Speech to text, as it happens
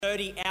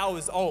30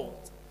 hours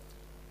old.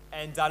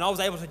 And I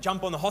was able to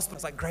jump on the hospital.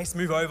 It's like, Grace,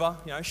 move over,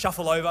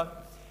 shuffle over.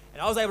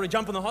 And I was able to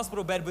jump on the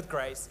hospital bed with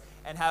Grace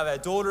and have our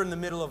daughter in the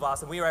middle of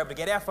us. And we were able to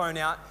get our phone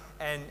out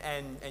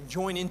and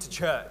join into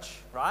church,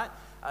 right?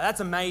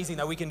 That's amazing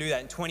that we can do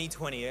that in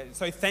 2020.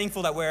 So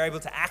thankful that we're able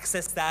to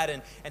access that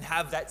and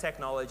have that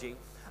technology.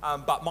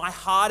 But my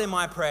heart and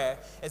my prayer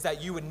is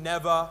that you would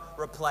never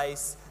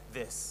replace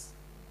this.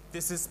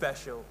 This is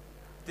special.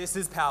 This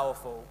is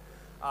powerful.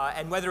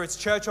 And whether it's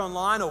church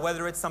online or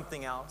whether it's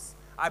something else,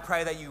 I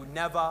pray that you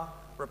never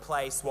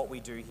replace what we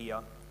do here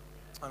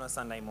on a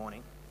Sunday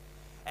morning.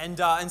 And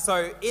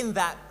so in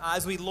that,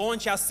 as we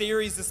launch our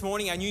series this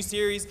morning, our new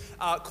series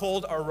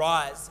called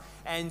Arise.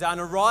 And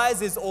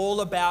Arise is all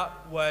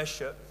about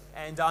worship.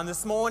 And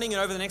this morning and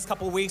over the next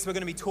couple of weeks, we're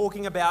going to be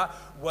talking about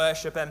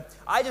worship. And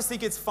I just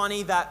think it's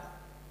funny that,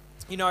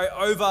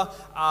 over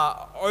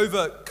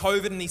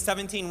COVID and these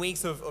 17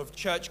 weeks of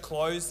church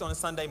closed on a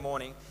Sunday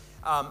morning,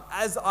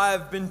 as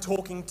I've been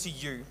talking to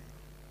you,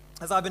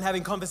 as I've been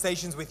having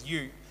conversations with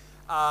you,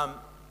 a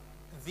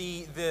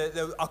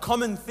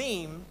common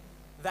theme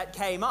that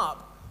came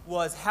up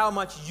was how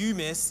much you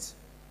missed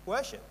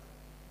worship.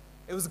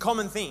 It was a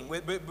common theme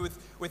with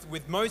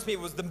most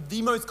people. It was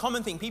the most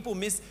common thing. People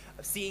miss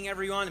seeing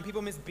everyone and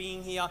people miss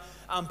being here.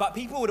 But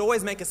people would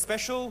always make a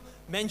special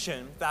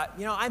mention that,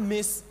 I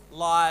miss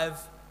live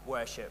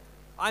worship.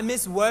 I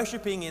miss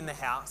worshiping in the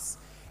house.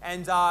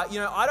 And,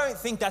 I don't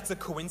think that's a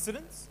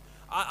coincidence.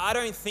 I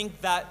don't think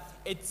that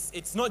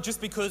it's not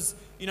just because,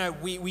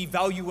 we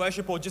value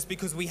worship or just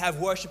because we have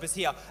worshipers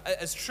here.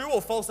 As true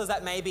or false as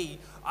that may be,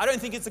 I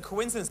don't think it's a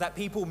coincidence that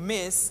people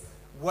miss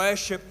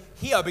worship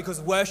here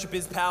because worship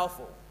is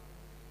powerful.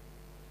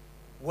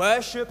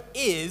 Worship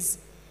is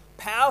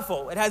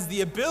powerful. It has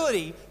the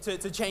ability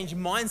to change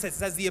mindsets.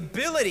 It has the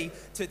ability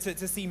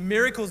to see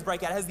miracles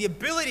break out. It has the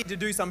ability to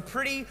do some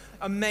pretty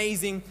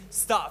amazing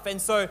stuff.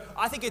 And so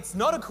I think it's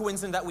not a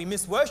coincidence that we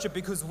miss worship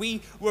because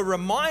we were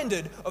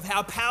reminded of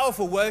how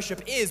powerful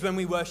worship is when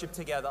we worship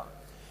together.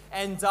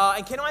 And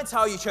can I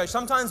tell you, church,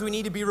 sometimes we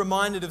need to be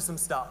reminded of some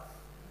stuff.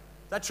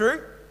 Is that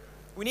true?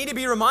 We need to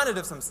be reminded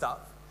of some stuff.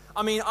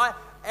 I mean,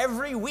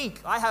 every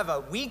week I have a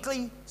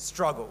weekly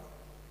struggle.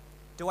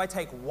 Do I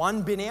take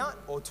one bin out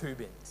or two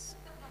bins?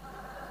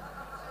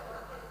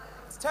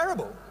 It's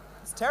terrible.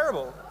 It's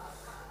terrible.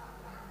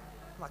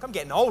 I'm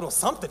getting old or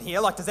something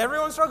here. Does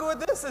everyone struggle with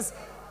this?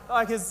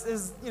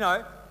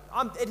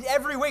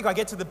 Every week I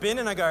get to the bin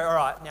and I go, all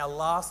right, now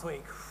last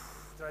week,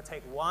 did I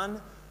take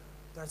one?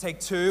 Did I take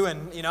two?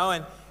 And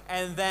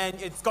then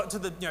it's got to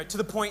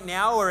the point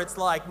now where it's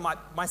like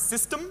my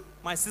system,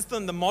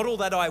 the model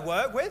that I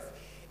work with,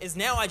 is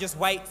now I just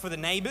wait for the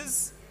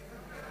neighbors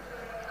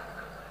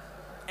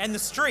and the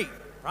street,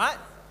 right?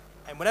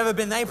 And whatever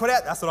bin they put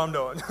out, that's what I'm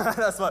doing.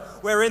 That's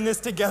what we're in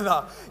this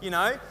together,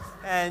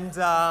 And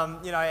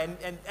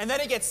then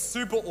it gets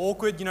super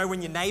awkward,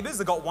 when your neighbors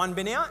have got one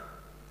bin out,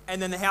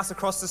 and then the house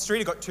across the street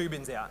have got two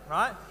bins out,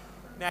 right?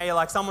 Now you're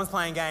like, someone's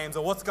playing games,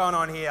 or what's going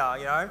on here,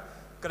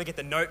 Got to get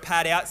the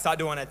notepad out, start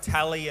doing a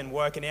tally and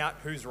working out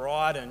who's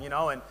right, and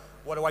and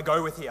what do I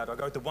go with here? Do I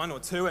go with the one or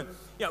two? And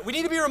we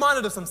need to be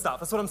reminded of some stuff.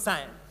 That's what I'm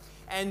saying.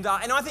 And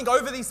I think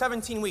over these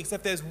 17 weeks,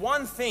 if there's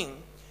one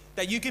thing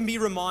that you can be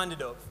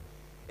reminded of,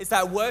 it's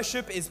that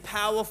worship is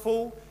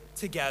powerful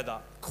together.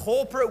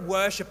 Corporate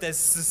worship, there's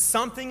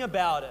something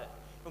about it.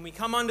 When we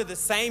come under the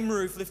same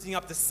roof, lifting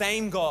up the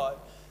same God,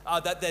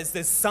 that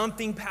there's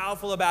something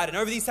powerful about it. And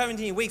over these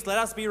 17 weeks, let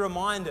us be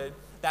reminded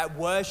that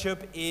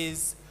worship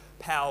is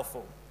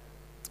powerful.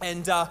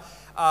 And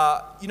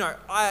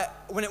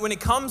when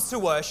it comes to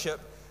worship,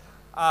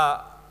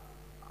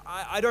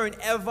 I don't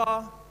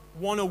ever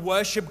want to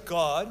worship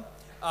God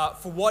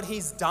for what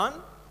He's done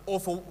or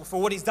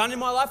for what He's done in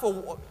my life.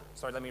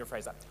 Sorry, let me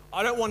rephrase that.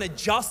 I don't want to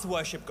just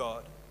worship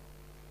God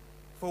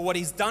for what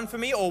He's done for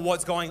me or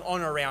what's going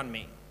on around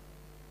me.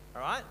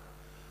 All right?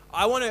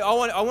 I want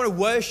to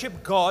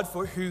worship God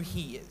for who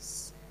He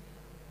is.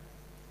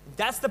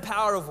 That's the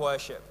power of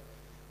worship.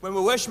 When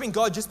we're worshiping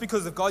God just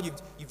because of God,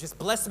 you've just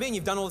blessed me and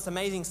you've done all this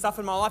amazing stuff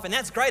in my life, and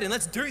that's great, and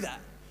let's do that.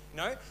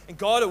 And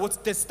God,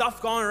 there's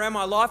stuff going around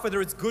my life, whether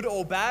it's good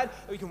or bad,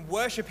 we can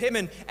worship Him,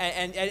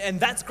 and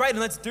that's great, and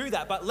let's do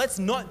that. But let's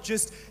not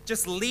just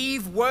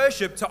leave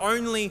worship to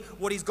only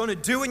what He's going to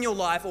do in your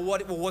life or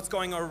what's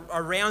going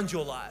around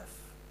your life.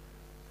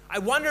 I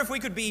wonder if we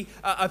could be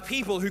a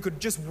people who could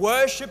just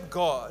worship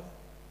God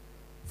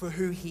for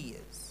who He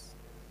is.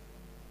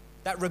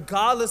 That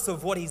regardless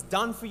of what He's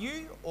done for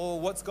you or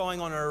what's going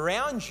on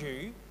around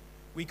you,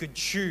 we could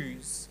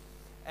choose.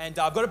 And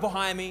I've got it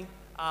behind me.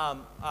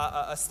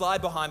 A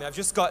slide behind me. I've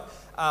just got,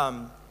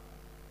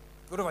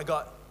 what have I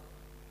got?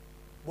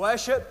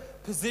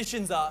 Worship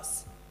positions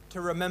us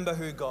to remember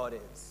who God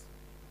is.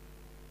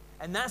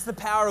 And that's the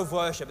power of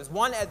worship. It's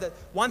one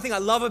thing I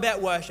love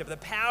about worship, the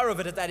power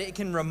of it is that it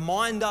can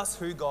remind us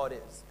who God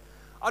is.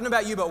 I don't know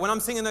about you, but when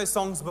I'm singing those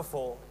songs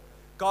before,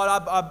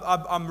 God,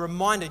 I'm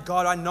reminded,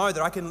 God, I know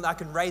that I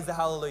can raise the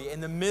hallelujah in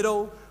the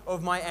middle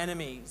of my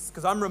enemies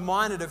because I'm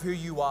reminded of who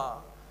You are.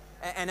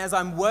 And as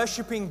I'm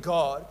worshiping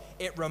God,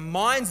 it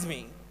reminds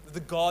me of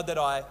the God that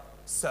I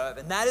serve.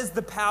 And that is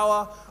the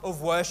power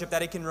of worship,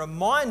 that it can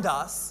remind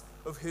us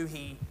of who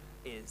He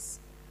is.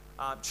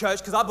 Church,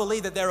 because I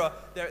believe that there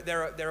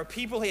are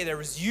people here,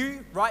 there is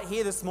you right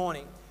here this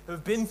morning who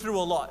have been through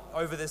a lot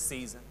over this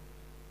season.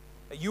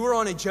 You were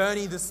on a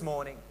journey this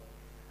morning.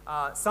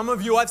 Some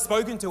of you I've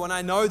spoken to, and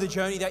I know the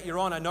journey that you're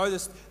on. I know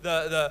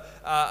the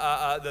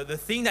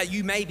thing that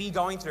you may be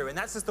going through, and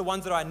that's just the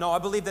ones that I know. I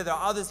believe that there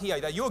are others here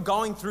that you're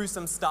going through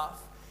some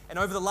stuff, and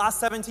over the last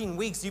 17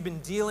 weeks, you've been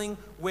dealing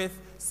with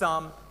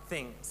some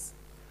things.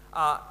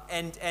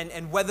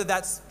 And whether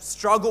that's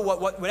struggle,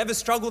 whatever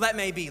struggle that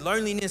may be,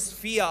 loneliness,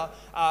 fear,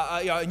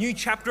 a new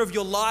chapter of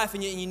your life,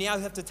 and you now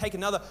have to take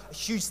a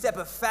huge step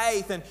of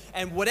faith,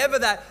 and whatever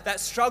that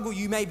struggle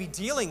you may be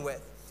dealing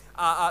with.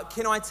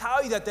 Can I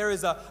tell you that there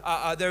is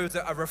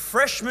a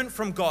refreshment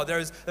from God? There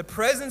is the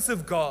presence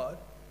of God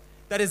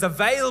that is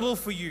available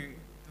for you,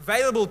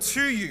 available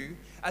to you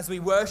as we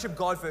worship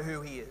God for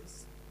who He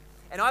is.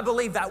 And I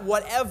believe that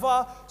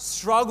whatever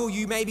struggle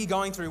you may be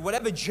going through,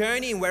 whatever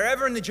journey and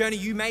wherever in the journey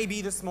you may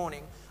be this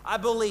morning, I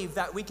believe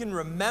that we can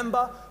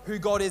remember who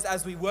God is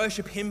as we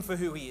worship Him for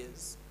who He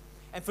is.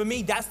 And for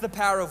me, that's the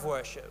power of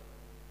worship.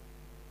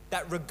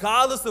 That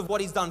regardless of what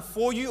He's done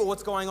for you or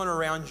what's going on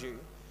around you,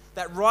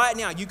 that right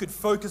now you could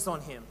focus on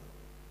Him.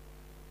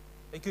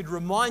 You could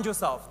remind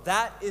yourself,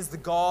 that is the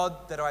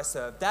God that I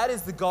serve. That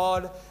is the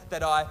God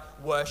that I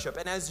worship.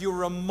 And as you're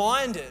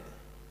reminded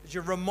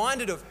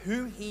of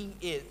who He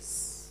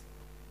is,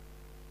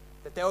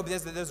 that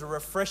there's a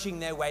refreshing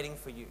there waiting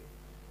for you.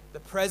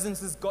 The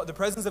presence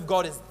of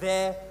God is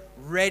there,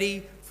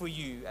 ready for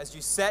you as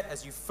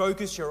you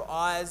focus your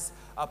eyes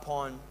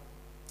upon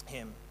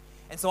Him.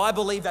 And so I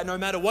believe that no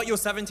matter what your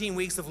 17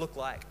 weeks have looked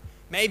like,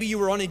 maybe you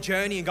were on a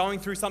journey and going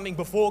through something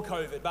before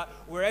COVID, but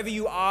wherever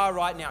you are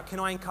right now, can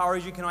I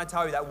encourage you, can I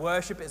tell you that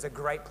worship is a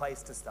great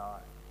place to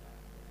start?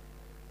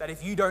 That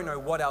if you don't know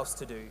what else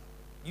to do,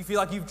 you feel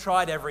like you've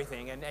tried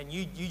everything and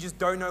you just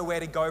don't know where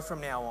to go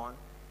from now on,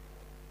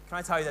 can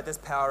I tell you that there's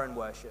power in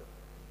worship?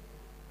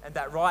 And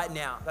that right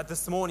now, that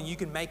this morning you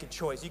can make a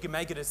choice, you can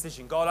make a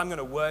decision. God, I'm going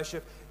to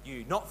worship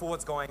you, not for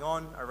what's going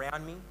on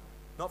around me,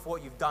 not for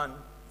what you've done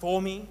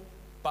for me,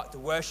 but to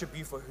worship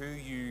you for who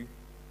you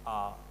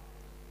are.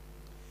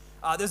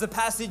 There's a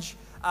passage,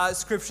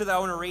 scripture that I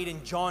want to read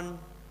in John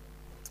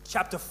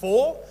chapter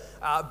 4,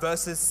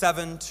 verses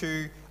 7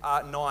 to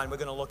 9 we're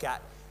going to look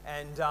at.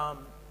 And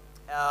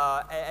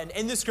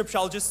in this scripture,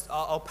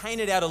 I'll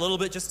paint it out a little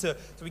bit just so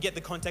we get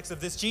the context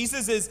of this.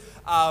 Jesus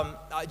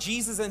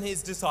and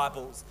His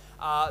disciples,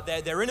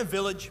 they're in a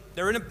village,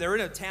 they're in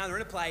a town, they're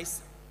in a place,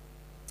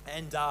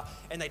 and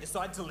they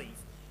decide to leave.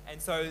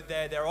 And so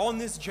they're on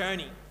this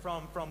journey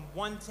from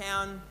one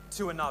town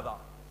to another.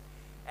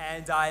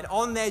 And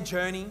on their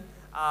journey,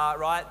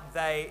 right,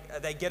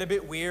 they get a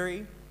bit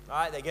weary,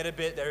 right?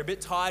 They're a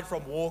bit tired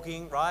from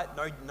walking, right?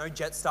 No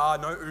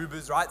Jetstar, no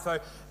Ubers, right? So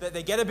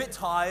they get a bit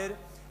tired,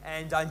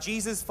 and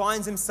Jesus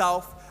finds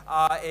Himself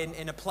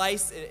in a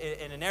place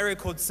in an area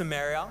called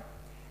Samaria,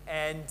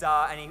 and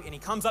he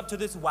comes up to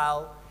this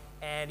well,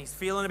 and he's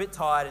feeling a bit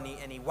tired,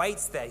 and he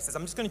waits there. He says,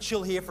 "I'm just going to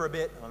chill here for a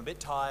bit. I'm a bit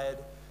tired.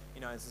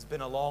 This has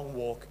been a long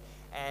walk."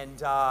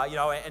 And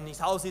and he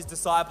tells his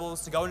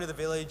disciples to go into the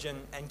village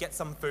and get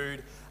some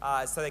food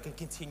so they can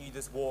continue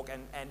this walk.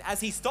 And as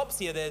he stops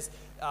here, there's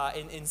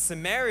in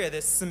Samaria,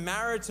 this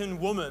Samaritan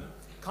woman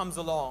comes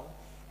along.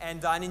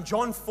 And in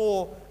John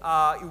 4,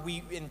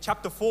 in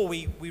chapter 4,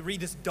 we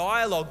read this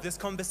dialogue, this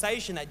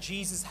conversation that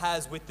Jesus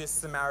has with this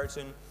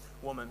Samaritan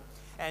woman.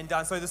 And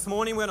so this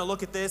morning we're going to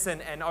look at this,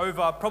 and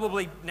over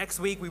probably next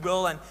week we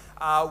will, and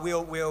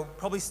we'll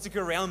probably stick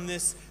around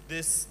this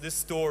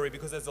story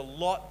because there's a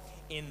lot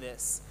in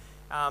this.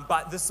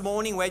 But this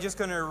morning we're just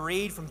going to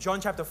read from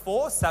John chapter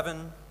 4,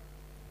 7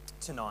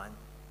 to 9.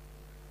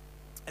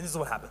 And this is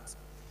what happens.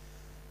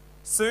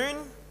 Soon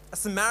a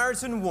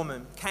Samaritan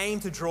woman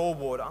came to draw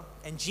water,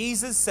 and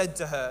Jesus said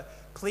to her,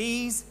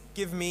 "Please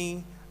give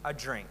me a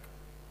drink."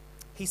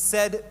 He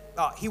said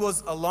he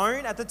was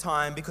alone at the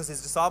time because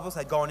his disciples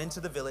had gone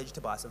into the village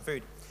to buy some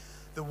food.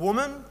 The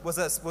woman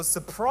was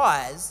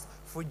surprised,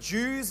 for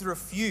Jews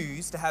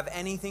refused to have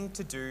anything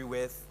to do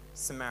with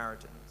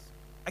Samaritans.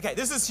 Okay,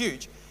 this is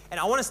huge,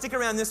 and I want to stick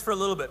around this for a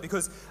little bit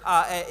because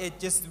I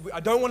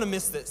don't want to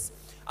miss this.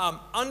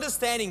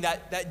 Understanding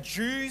that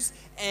Jews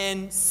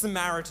and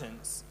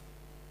Samaritans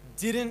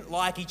didn't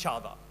like each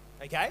other,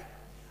 okay?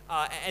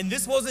 And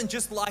this wasn't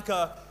just like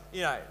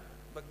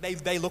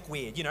they look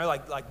weird,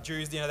 like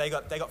Jews, they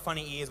got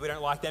funny ears, we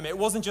don't like them. It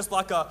wasn't just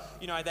like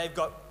they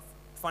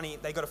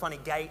got a funny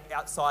gate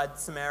outside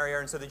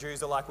Samaria, and so the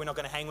Jews are like, we're not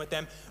going to hang with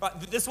them. Right?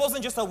 This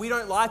wasn't just a we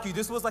don't like you.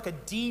 This was like a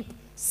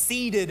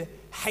deep-seated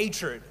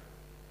hatred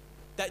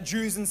that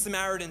Jews and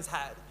Samaritans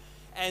had.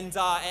 And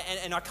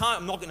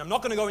I'm not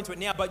going to go into it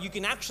now, but you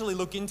can actually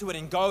look into it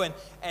and go and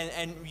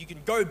you can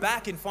go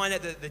back and find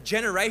out the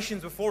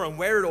generations before and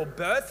where it all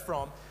birthed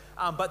from.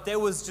 But there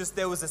was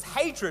this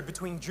hatred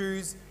between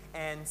Jews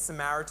and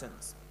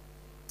Samaritans,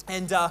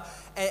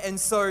 and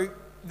so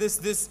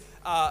this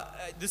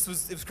it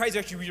was crazy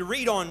actually. You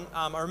read on,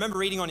 I remember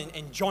reading on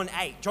in John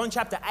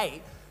chapter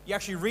 8, you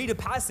actually read a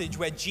passage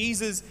where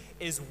Jesus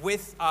is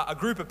with a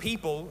group of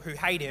people who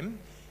hate him,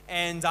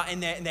 and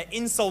they're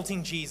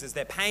insulting Jesus.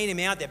 They're paying him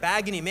out, they're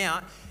bagging him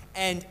out,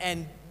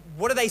 and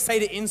what do they say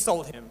to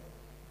insult him?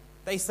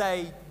 They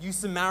say, "You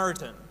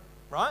Samaritan,"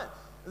 right?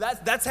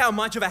 That's how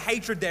much of a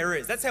hatred there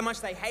is. That's how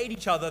much they hate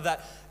each other,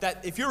 that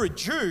if you're a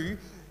Jew,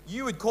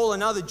 you would call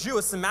another Jew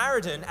a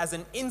Samaritan as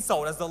an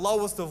insult, as the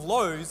lowest of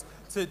lows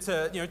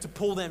to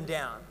pull them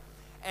down.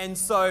 And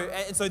so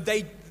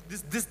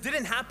this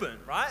didn't happen,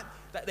 right?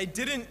 They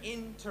didn't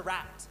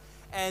interact.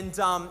 And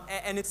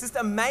it's just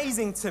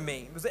amazing to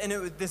me.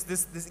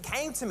 This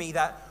came to me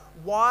that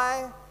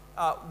why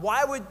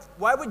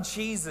would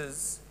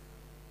Jesus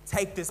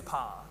take this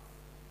path?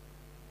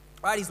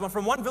 Right, he's went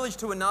from one village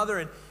to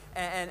another,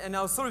 and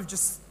I was sort of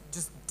just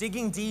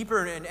digging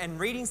deeper and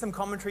reading some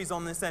commentaries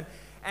on this,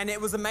 and it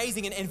was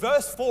amazing. And in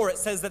verse 4, it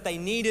says that they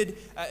needed,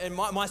 and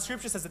my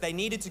scripture says that they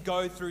needed to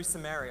go through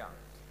Samaria,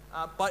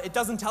 but it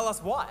doesn't tell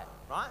us why,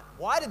 right?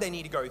 Why did they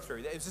need to go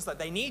through? It's just like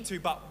they need to,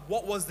 but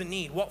what was the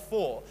need? What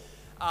for?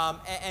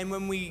 And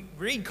when we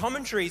read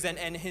commentaries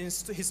and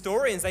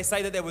historians, they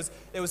say that there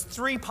was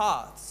three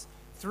paths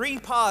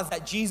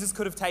that Jesus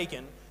could have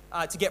taken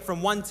to get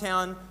from one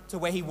town to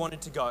where he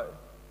wanted to go.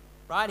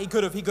 Right? He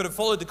could have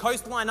followed the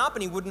coastline up,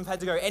 and he wouldn't have had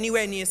to go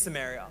anywhere near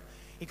Samaria.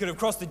 He could have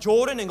crossed the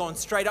Jordan and gone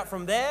straight up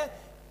from there,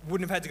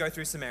 wouldn't have had to go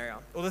through Samaria.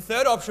 Or the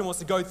third option was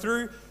to go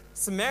through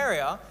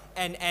Samaria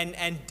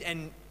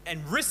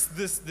and risk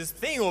this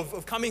thing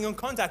of coming in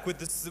contact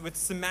with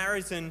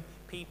Samaritan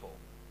people,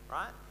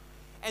 right?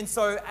 And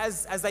so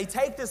as they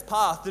take this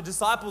path, the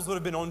disciples would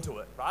have been onto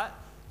it, right?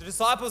 The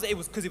disciples, it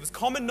was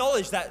common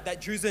knowledge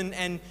that Jews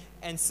and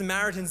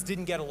Samaritans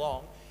didn't get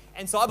along.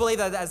 And so I believe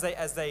that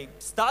as they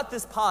start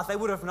this path, they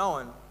would have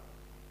known,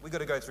 we've got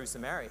to go through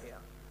Samaria here.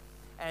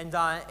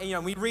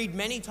 And we read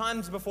many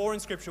times before in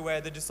Scripture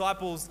where the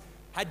disciples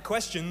had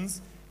questions,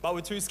 but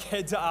were too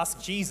scared to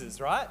ask Jesus,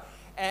 right?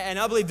 And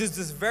I believe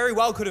this very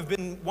well could have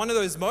been one of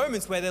those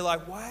moments where they're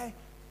like, why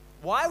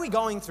are we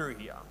going through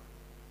here?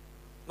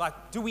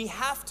 Like, do we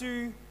have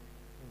to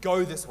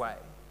go this way?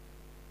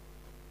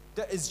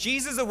 Is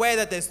Jesus aware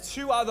that there's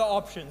two other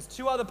options,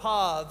 two other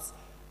paths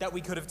that we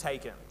could have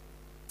taken?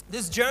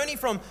 This journey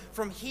from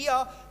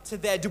here to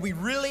there, do we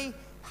really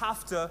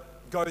have to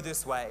go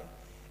this way?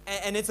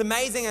 And it's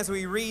amazing as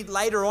we read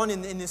later on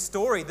in this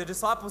story, the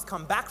disciples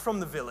come back from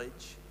the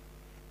village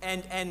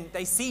and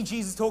they see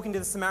Jesus talking to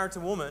the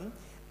Samaritan woman,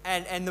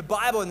 and the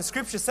Bible and the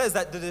scripture says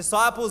that the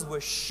disciples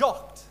were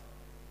shocked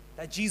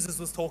that Jesus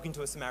was talking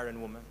to a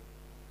Samaritan woman,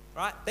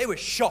 right? They were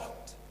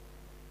shocked,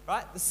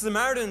 right? The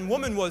Samaritan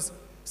woman was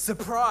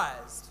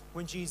surprised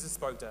when Jesus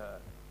spoke to her,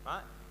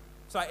 right?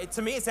 So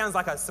to me, it sounds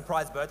like a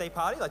surprise birthday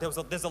party. Like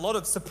there's a lot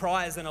of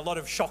surprise and a lot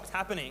of shock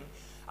happening.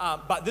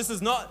 But this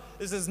is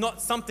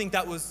not something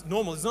that was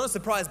normal. It's not a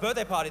surprise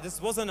birthday party. This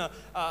wasn't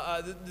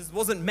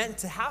meant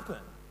to happen,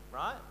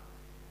 right?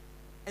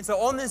 And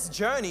so on this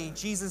journey,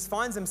 Jesus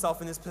finds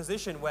himself in this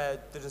position where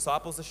the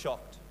disciples are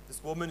shocked.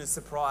 This woman is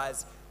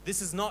surprised.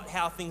 This is not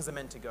how things are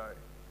meant to go.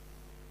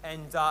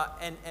 And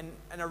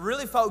I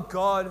really felt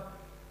God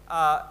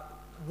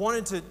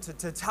wanted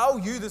to tell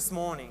you this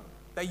morning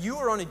that you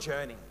are on a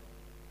journey.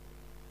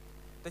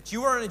 That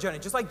you are on a journey.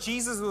 Just like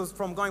Jesus was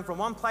going from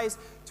one place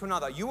to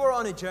another. You are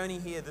on a journey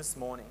here this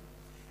morning.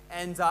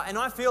 And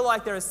I feel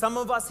like there are some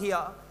of us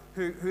here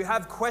who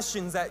have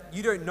questions that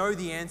you don't know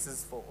the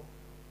answers for.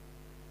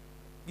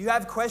 You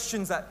have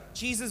questions that,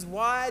 Jesus,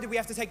 why do we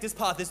have to take this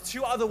path? There's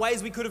two other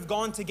ways we could have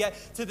gone to get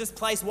to this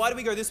place. Why do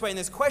we go this way? And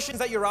there's questions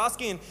that you're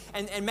asking.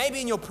 And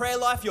maybe in your prayer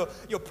life,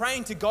 you're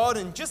praying to God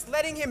and just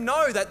letting him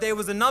know that there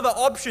was another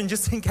option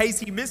just in case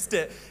he missed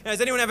it.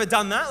 Has anyone ever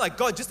done that? Like,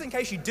 God, just in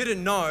case you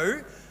didn't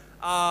know,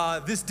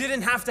 this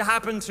didn't have to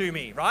happen to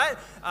me, right?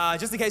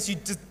 Just in case you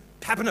just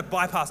happen to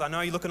bypass. I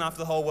know you're looking after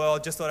the whole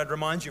world, just thought I'd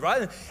remind you,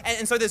 right?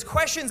 And so there's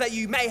questions that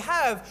you may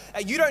have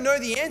that you don't know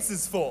the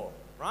answers for,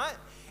 right?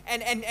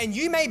 And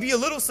you may be a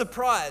little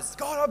surprised.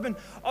 God,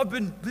 I've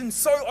been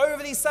so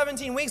over these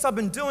 17 weeks, I've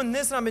been doing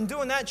this and I've been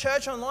doing that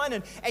church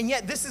online, and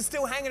yet this is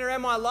still hanging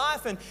around my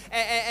life, and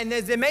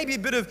there may be a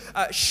bit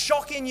of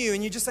shock in you,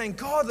 and you're just saying,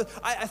 God,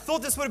 I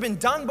thought this would have been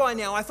done by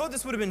now. I thought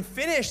this would have been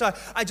finished.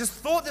 I just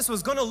thought this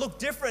was going to look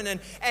different,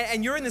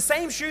 and you're in the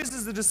same shoes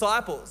as the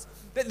disciples.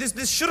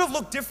 This should have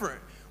looked different.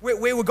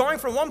 We were going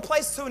from one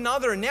place to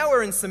another, and now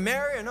we're in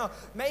Samaria. And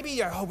maybe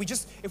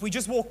if we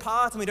just walk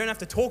past and we don't have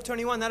to talk to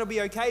anyone, that'll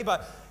be okay.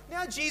 But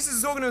now Jesus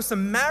is talking to a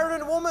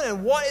Samaritan woman,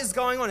 and what is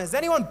going on? Has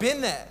anyone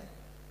been there?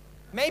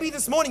 Maybe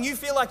this morning you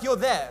feel like you're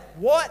there.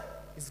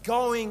 What is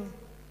going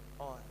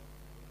on?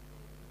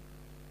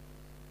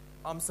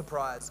 I'm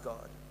surprised,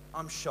 God.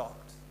 I'm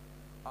shocked.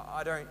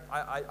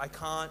 I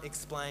can't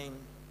explain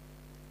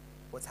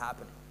what's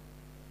happening.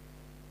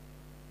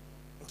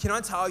 And can I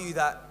tell you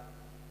that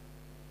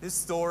this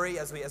story,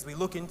 as we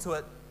look into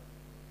it,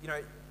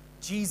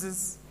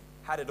 Jesus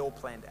had it all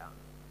planned out.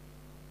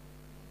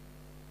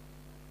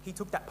 He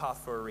took that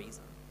path for a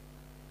reason.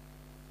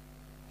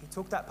 He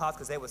took that path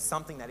because there was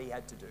something that he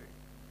had to do.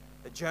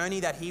 The journey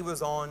that he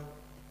was on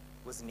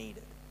was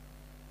needed.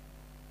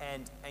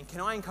 And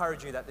can I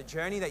encourage you that the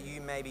journey that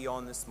you may be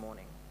on this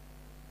morning,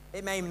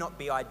 it may not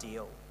be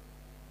ideal.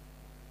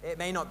 It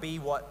may not be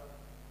what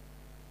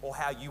or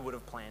how you would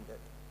have planned it.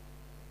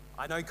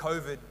 I know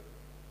COVID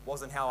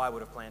wasn't how I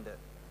would have planned it.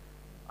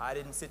 I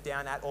didn't sit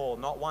down at all,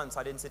 not once.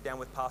 I didn't sit down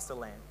with Pastor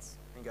Lance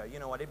and go, you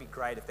know what, it'd be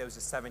great if there was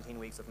just 17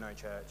 weeks of no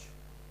church.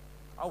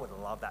 I would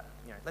love that.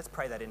 Let's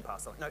pray that in,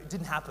 Pastor. No, it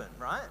didn't happen,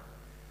 right?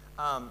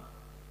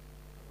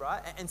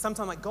 Right? And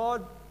sometimes, like,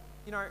 God,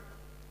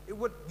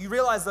 you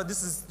realize that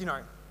this is,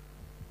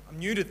 I'm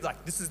new to,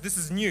 like, this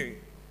is new,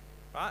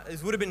 right?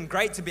 It would have been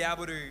great to be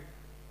able to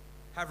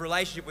have a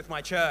relationship with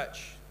my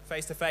church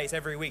face to face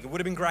every week. It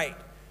would have been great,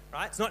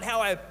 right? It's not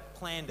how I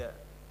planned it.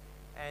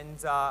 And,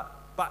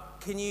 but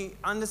can you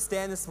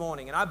understand this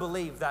morning, and I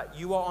believe that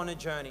you are on a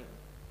journey,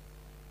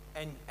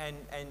 and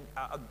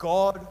a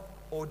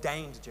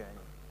God-ordained journey.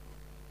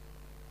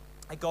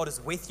 And God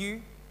is with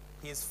you,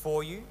 He is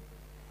for you,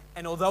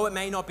 and although it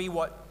may not be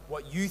what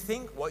you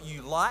think, what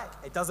you like,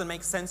 it doesn't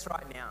make sense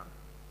right now.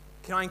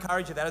 Can I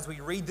encourage you that as we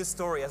read this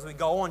story, as we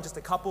go on just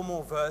a couple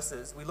more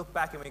verses, we look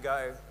back and we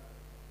go,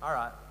 all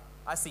right,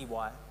 I see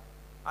why.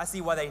 I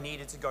see why they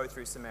needed to go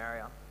through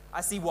Samaria.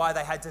 I see why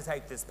they had to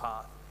take this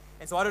path.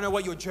 And so I don't know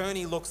what your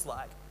journey looks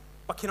like,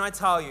 but can I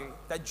tell you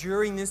that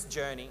during this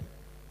journey,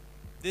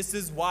 this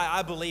is why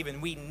I believe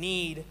and we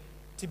need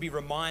to be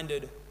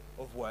reminded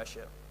of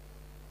worship.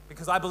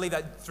 Because I believe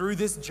that through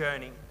this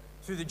journey,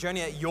 through the journey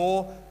that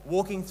you're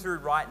walking through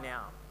right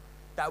now,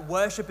 that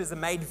worship is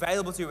made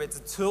available to you. It's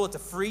a tool, it's a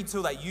free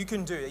tool that you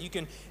can do, that you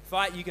can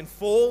fight, you can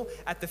fall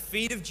at the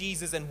feet of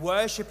Jesus and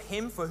worship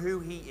Him for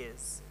who He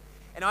is.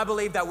 And I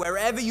believe that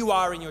wherever you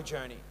are in your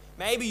journey,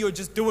 maybe you're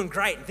just doing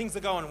great and things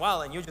are going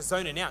well and you're just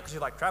zoning out because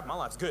you're like, Trav, my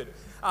life's good.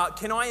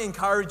 Can I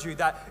encourage you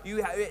that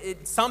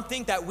it's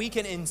something that we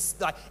can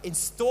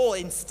instill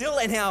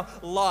in our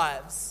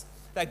lives?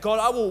 That God,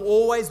 I will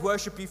always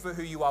worship you for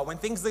who you are. When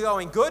things are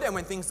going good and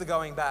when things are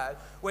going bad.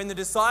 When the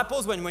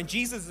disciples, when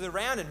Jesus is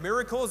around and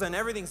miracles and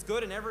everything's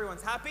good and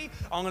everyone's happy,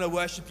 I'm going to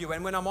worship you.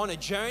 And when I'm on a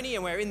journey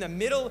and we're in the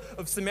middle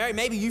of Samaria,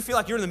 maybe you feel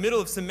like you're in the middle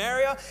of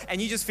Samaria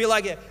and you just feel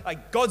like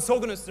God's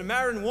talking to a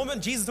Samaritan woman,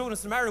 Jesus talking to a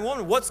Samaritan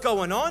woman, what's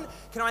going on?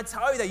 Can I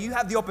tell you that you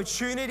have the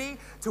opportunity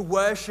to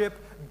worship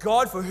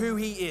God for who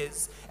He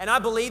is. And I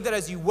believe that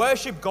as you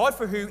worship God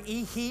for who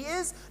He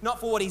is, not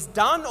for what He's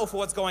done or for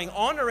what's going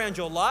on around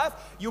your life,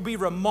 you'll be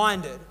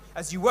reminded.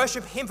 As you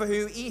worship Him for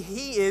who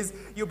He is,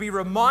 you'll be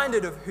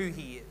reminded of who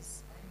He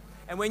is.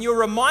 And when you're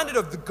reminded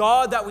of the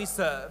God that we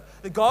serve,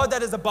 the God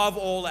that is above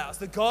all else,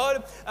 the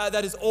God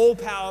that is all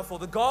powerful,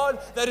 the God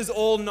that is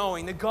all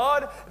knowing, the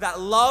God that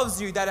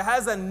loves you, that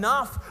has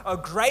enough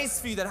grace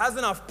for you, that has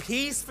enough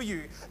peace for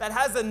you, that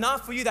has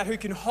enough for you, that who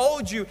can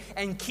hold you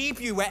and keep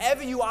you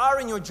wherever you are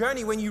in your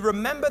journey. When you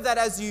remember that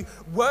as you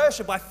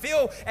worship, I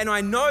feel and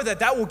I know that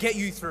that will get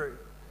you through.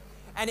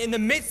 And in the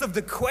midst of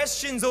the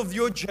questions of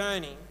your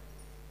journey,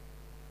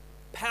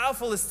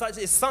 worship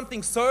is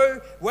something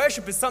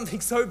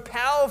so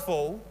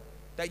powerful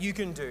that you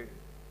can do.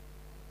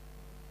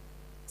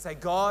 Say,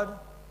 God,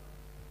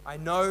 I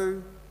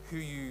know who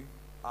you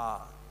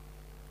are.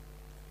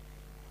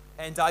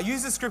 And I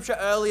used the scripture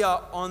earlier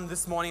on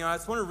this morning. I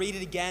just want to read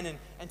it again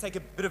and take a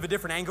bit of a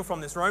different angle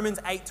from this. Romans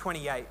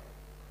 8:28.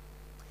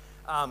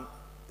 It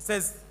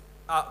says,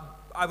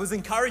 I was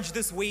encouraged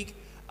this week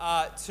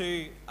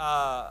to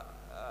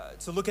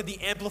look at the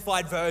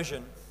amplified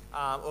version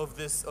of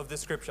this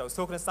scripture. I was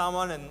talking to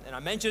someone and I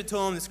mentioned it to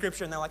them, the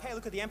scripture, and they're like, hey,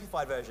 look at the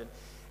amplified version.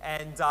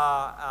 And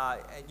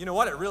you know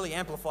what? It really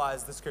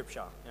amplifies the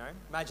scripture.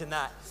 Imagine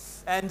that.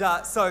 And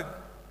so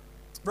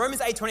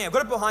Romans 8:20, I've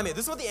got it behind me.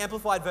 This is what the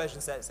amplified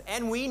version says.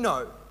 And we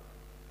know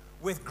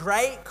with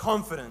great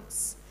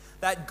confidence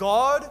that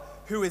God,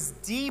 who is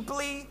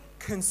deeply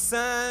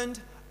concerned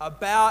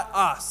about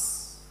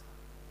us,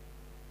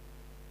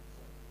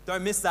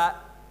 don't miss that.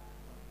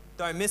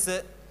 Don't miss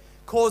it.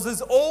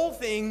 Causes all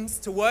things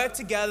to work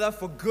together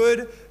for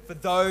good for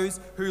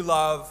those who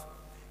love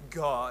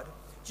God.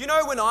 Do you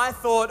know when I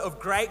thought of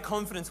great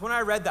confidence, when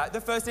I read that,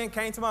 the first thing that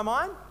came to my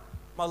mind?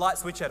 My light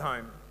switch at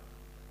home.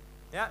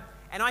 Yeah?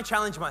 And I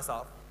challenged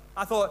myself.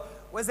 I thought,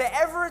 was there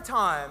ever a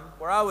time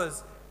where I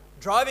was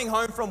driving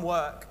home from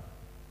work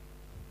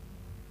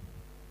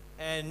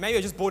and maybe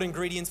I just bought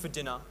ingredients for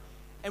dinner?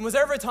 And was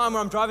there ever a time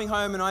where I'm driving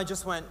home and I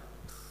just went,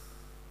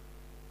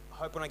 I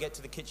hope when I get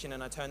to the kitchen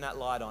and I turn that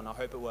light on, I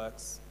hope it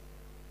works.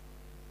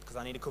 Because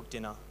I need to cook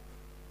dinner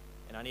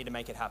and I need to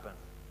make it happen.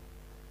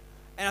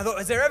 And I thought,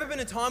 has there ever been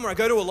a time where I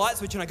go to a light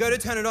switch and I go to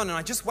turn it on and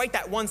I just wait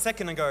that 1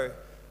 second and go,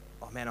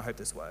 oh man, I hope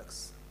this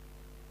works.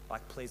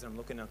 Like, please, and I'm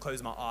looking and I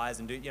close my eyes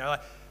and do,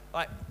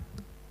 like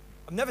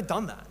I've never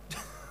done that.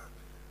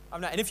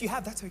 And if you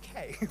have, that's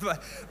okay.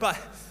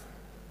 but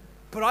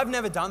I've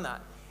never done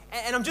that.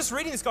 And I'm just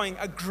reading this going,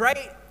 a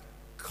great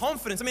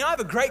confidence. I mean, I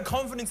have a great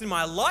confidence in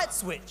my light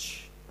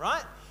switch,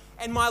 right?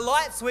 And my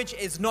light switch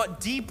is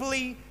not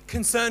deeply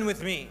concerned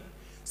with me.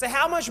 So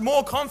how much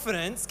more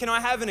confidence can I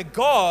have in a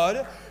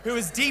God who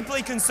is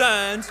deeply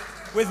concerned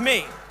with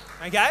me?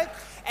 Okay?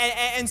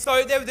 And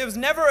so there was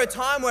never a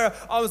time where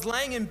I was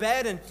laying in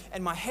bed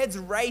and my head's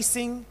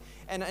racing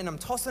and I'm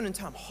tossing and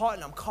I'm hot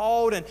and I'm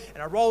cold and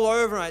I roll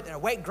over and I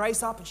wake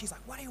Grace up and she's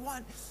like, what do you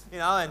want? You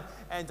know,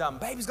 and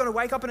baby's going to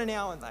wake up in an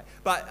hour.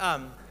 But,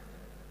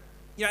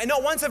 you know, and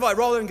not once have I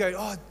rolled over and go,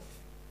 oh,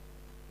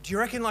 do you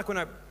reckon like when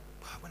I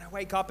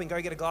wake up and go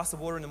get a glass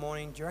of water in the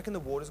morning, do you reckon the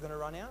water's going to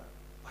run out?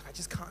 Like I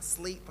just can't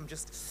sleep.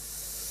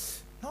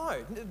 No,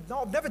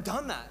 I've never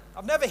done that.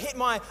 I've never hit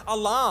my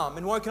alarm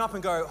and woken up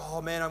and go,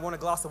 oh man, I want a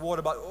glass of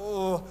water, but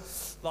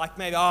like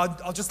maybe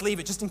I'll just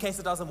leave it just in case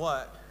it doesn't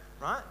work,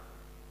 right?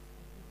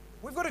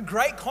 We've got a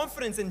great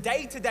confidence in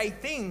day-to-day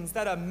things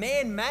that are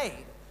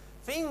man-made,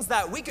 things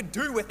that we could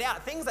do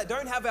without, things that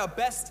don't have our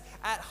best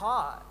at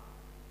heart.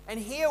 And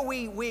here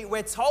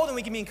we're told and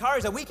we can be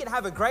encouraged that we can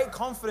have a great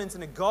confidence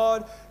in a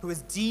God who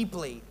is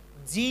deeply,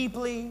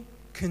 deeply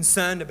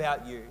concerned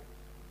about you.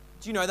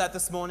 Do you know that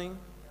this morning?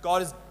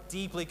 God is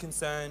deeply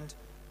concerned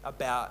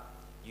about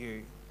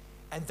you.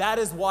 And that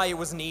is why it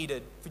was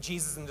needed for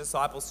Jesus and the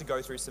disciples to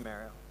go through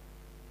Samaria.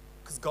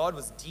 Because God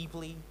was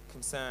deeply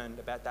concerned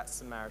about that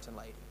Samaritan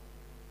lady.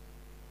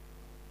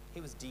 He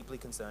was deeply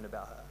concerned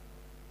about her.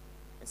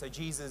 And so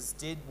Jesus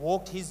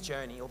walked his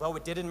journey, although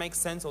it didn't make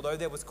sense, although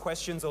there was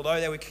questions,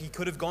 although he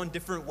could have gone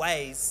different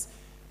ways.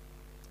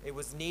 It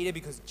was needed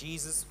because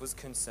Jesus was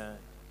concerned.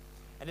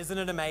 And isn't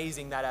it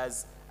amazing that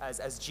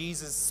as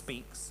Jesus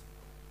speaks,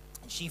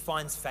 she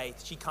finds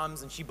faith, she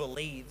comes and she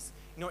believes.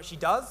 You know what she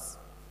does?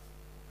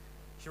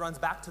 She runs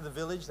back to the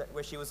village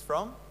where she was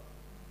from,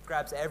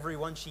 grabs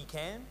everyone she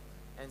can,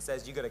 and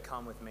says, you got to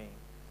come with me.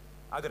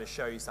 I got to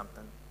show you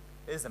something.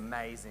 It is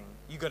amazing.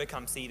 You got to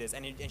come see this.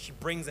 And she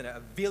brings in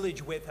a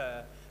village with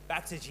her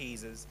back to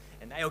Jesus,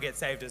 and they all get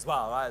saved as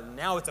well. Right?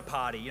 Now it's a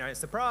party, you know,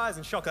 surprise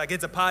and shock. Like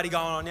it's a party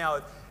going on now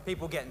with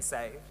people getting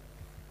saved.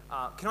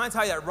 Can I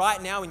tell you that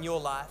right now in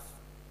your life,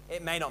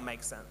 it may not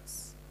make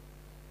sense.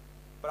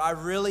 But I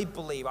really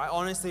believe, I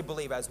honestly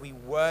believe as we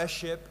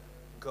worship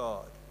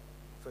God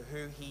for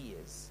who he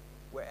is,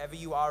 wherever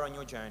you are on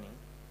your journey,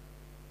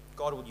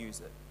 God will use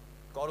it.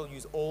 God will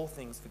use all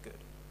things for good.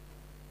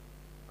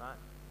 Right?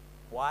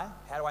 Why?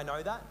 How do I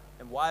know that?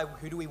 And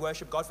who do we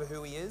worship God for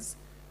who he is?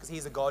 Because he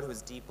is a God who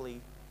is deeply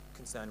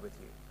concerned with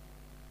you.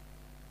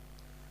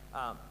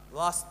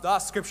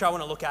 Last scripture I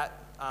want to look at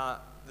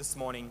this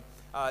morning,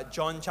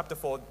 John chapter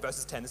 4,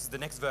 verses 10. This is the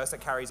next verse that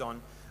carries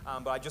on.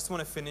 But I just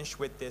want to finish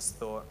with this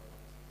thought.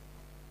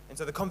 And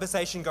so the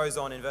conversation goes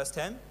on in verse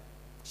 10.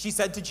 She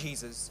said to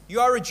Jesus, you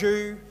are a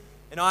Jew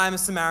and I am a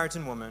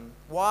Samaritan woman.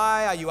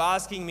 Why are you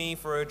asking me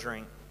for a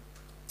drink?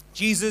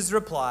 Jesus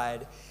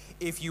replied,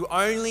 if you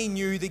only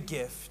knew the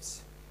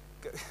gift.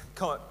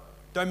 Come on,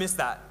 don't miss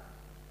that.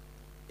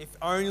 If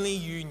only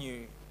you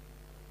knew.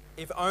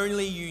 If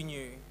only you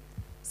knew.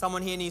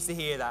 Someone here needs to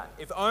hear that.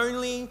 If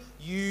only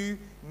you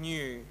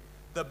knew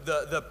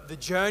the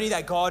journey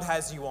that God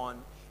has you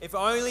on. If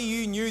only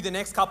you knew the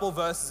next couple of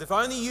verses. If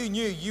only you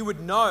knew, you would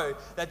know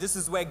that this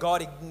is where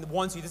God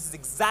wants you. This is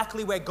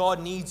exactly where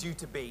God needs you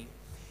to be.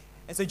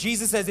 And so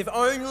Jesus says, if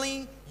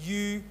only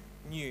you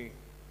knew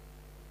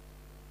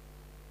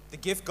the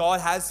gift God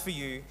has for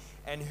you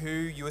and who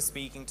you are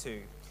speaking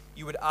to,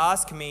 you would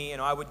ask me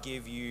and I would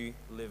give you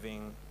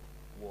living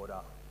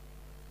water.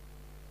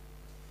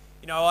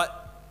 You know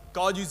what?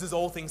 God uses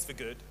all things for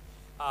good.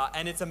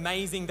 And it's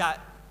amazing that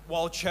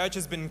while church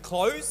has been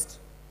closed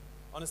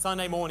on a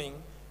Sunday morning,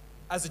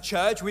 as a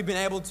church, we've been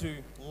able to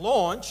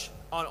launch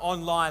an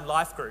online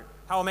life group.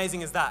 How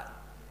amazing is that?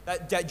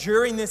 That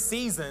during this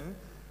season,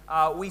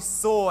 we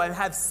saw and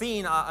have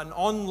seen an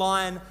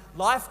online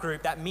life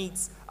group that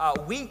meets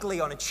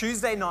weekly on a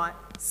Tuesday night,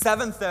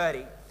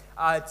 7:30,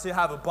 to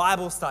have a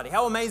Bible study.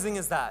 How amazing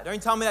is that? Don't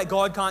tell me that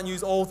God can't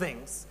use all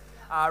things,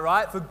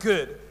 right, for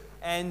good.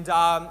 And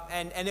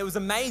it was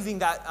amazing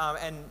that,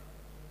 and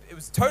it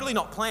was totally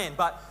not planned,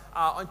 but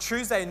on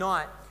Tuesday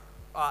night,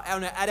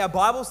 at our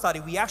Bible study,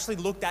 we actually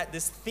looked at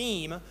this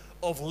theme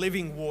of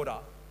living water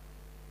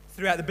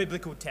throughout the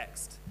biblical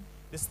text.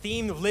 This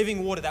theme of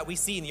living water that we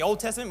see in the Old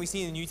Testament, we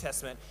see in the New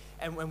Testament.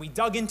 And when we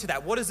dug into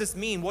that, what does this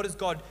mean? What does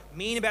God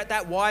mean about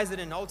that? Why is it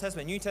in the Old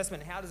Testament, New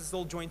Testament? How does this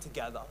all join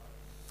together?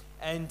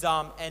 And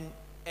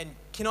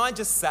can I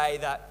just say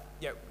that,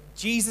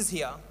 Jesus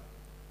here,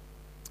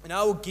 and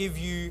I will give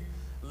you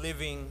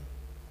living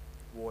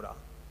water.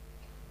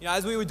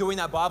 As we were doing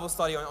that Bible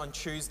study on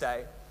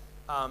Tuesday,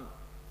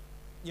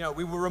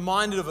 we were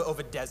reminded of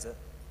a desert.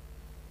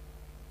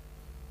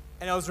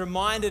 And I was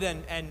reminded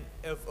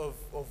of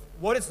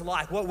what it's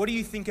like. What do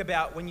you think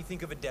about when you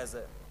think of a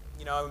desert?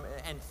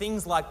 And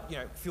things like,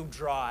 feel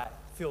dry,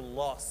 feel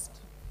lost,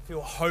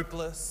 feel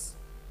hopeless,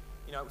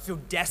 feel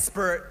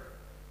desperate.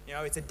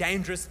 It's a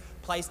dangerous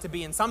place to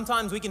be. And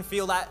sometimes we can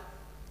feel that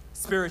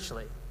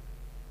spiritually.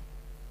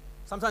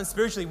 Sometimes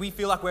spiritually we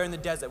feel like we're in the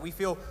desert. We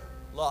feel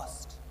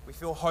lost. We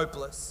feel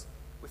hopeless.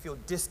 We feel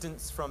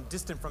distant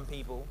from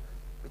people.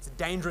 It's a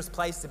dangerous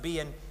place to be,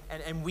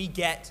 and we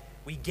get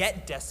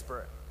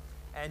desperate.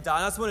 And I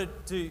just wanted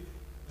to,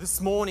 this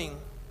morning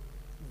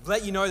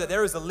let you know that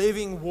there is a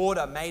living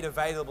water made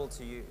available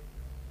to you.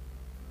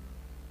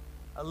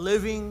 A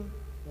living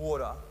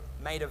water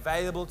made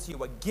available to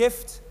you. A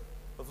gift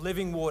of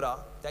living water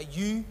that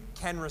you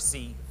can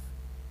receive.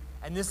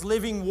 And this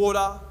living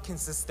water can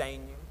sustain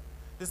you.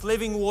 This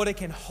living water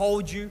can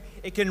hold you.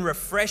 It can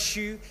refresh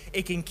you.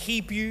 It can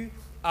keep you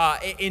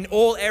in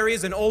all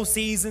areas and all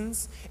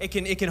seasons. It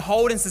can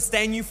hold and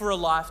sustain you for a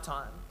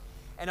lifetime.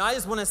 And I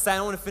just want to say,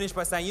 I want to finish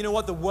by saying, you know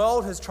what? The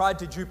world has tried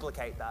to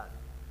duplicate that.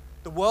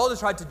 The world has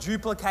tried to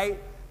duplicate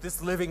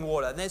this living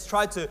water. And it's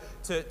tried to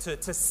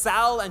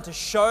sell and to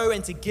show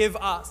and to give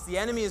us. The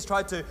enemy has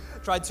tried to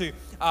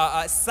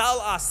sell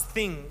us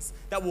things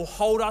that will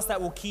hold us,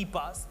 that will keep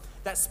us.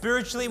 That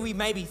spiritually we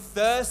may be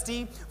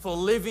thirsty for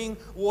living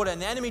water. And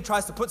the enemy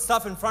tries to put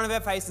stuff in front of our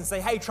face and say,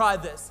 hey, try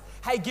this.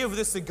 Hey, give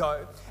this a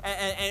go.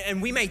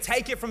 And we may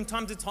take it from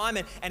time to time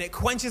and it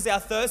quenches our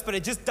thirst, but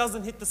it just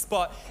doesn't hit the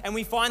spot. And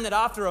we find that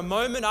after a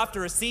moment,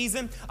 after a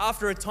season,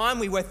 after a time,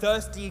 we're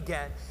thirsty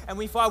again. And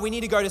we find we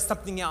need to go to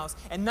something else.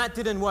 And that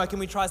didn't work, and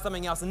we try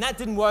something else. And that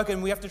didn't work,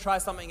 and we have to try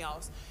something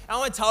else. And I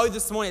want to tell you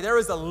this morning, there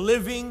is a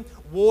living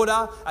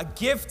water, a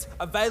gift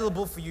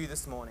available for you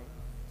this morning.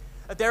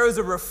 That there is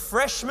a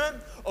refreshment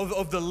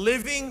of the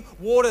living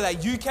water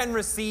that you can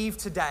receive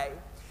today.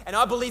 And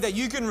I believe that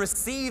you can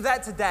receive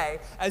that today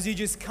as you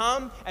just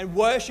come and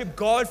worship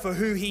God for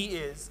who He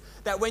is.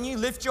 That when you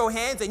lift your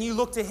hands and you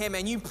look to Him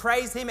and you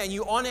praise Him and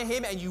you honor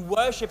Him and you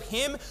worship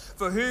Him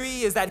for who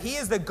He is, that He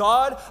is the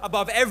God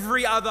above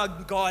every other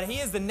God. He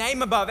is the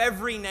name above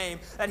every name.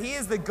 That He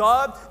is the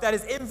God that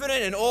is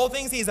infinite in all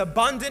things. He is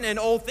abundant in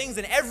all things.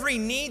 And every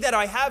need that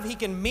I have, He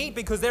can meet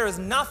because there is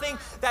nothing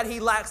that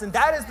He lacks. And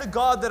that is the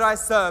God that I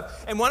serve.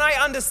 And when I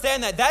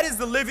understand that, that is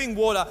the living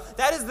water.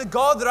 That is the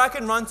God that I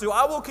can run to.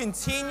 I will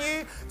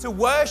continue to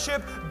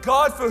worship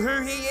God for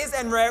who He is.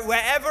 And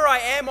wherever I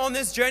am on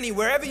this journey,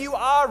 wherever you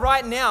are right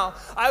now,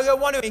 I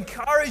want to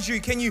encourage you.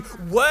 Can you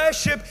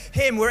worship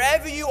Him?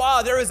 Wherever you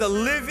are, there is a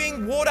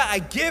living water, a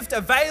gift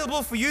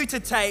available for you to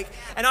take.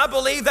 And I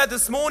believe that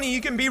this morning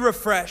you can be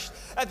refreshed.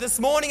 That this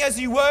morning as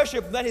you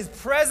worship, let His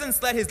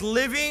presence, let His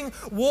living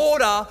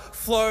water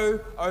flow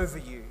over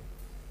you.